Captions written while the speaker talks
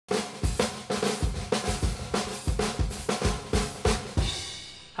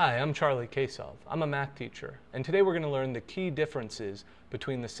Hi, I'm Charlie Kasov. I'm a math teacher, and today we're going to learn the key differences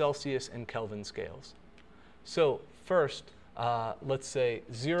between the Celsius and Kelvin scales. So first, let's say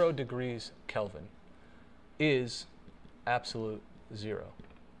 0 degrees Kelvin is absolute 0,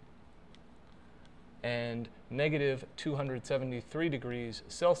 and negative 273 degrees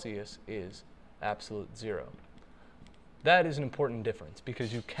Celsius is absolute 0. That is an important difference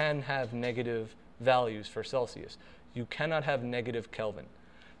because you can have negative values for Celsius. You cannot have negative Kelvin.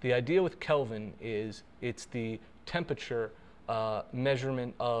 The idea with Kelvin is it's the temperature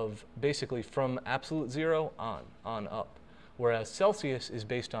measurement of basically from absolute 0 on up, whereas Celsius is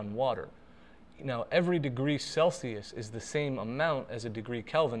based on water. Now, every degree Celsius is the same amount as a degree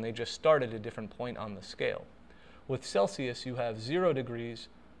Kelvin. They just start at a different point on the scale. With Celsius, you have 0 degrees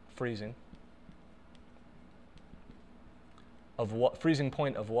freezing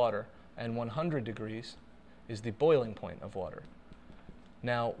point of water, and 100 degrees is the boiling point of water.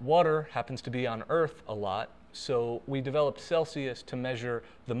 Now, water happens to be on Earth a lot, so we developed Celsius to measure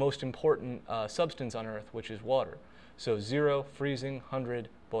the most important substance on Earth, which is water. So 0, freezing, 100,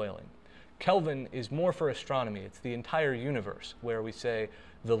 boiling. Kelvin is more for astronomy. It's the entire universe, where we say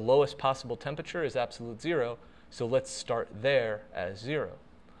the lowest possible temperature is absolute 0, so let's start there as 0.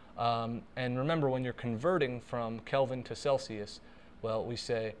 And remember, when you're converting from Kelvin to Celsius, well, we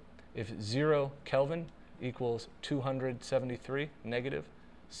say if 0 Kelvin equals 273 negative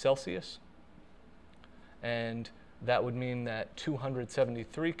Celsius, and that would mean that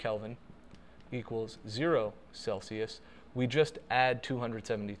 273 Kelvin equals 0 Celsius. We just add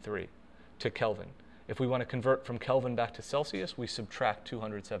 273 to Kelvin. If we want to convert from Kelvin back to Celsius, we subtract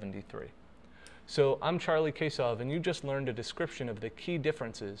 273. So I'm Charlie Kasov, and you just learned a description of the key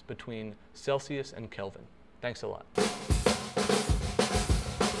differences between Celsius and Kelvin. Thanks a lot.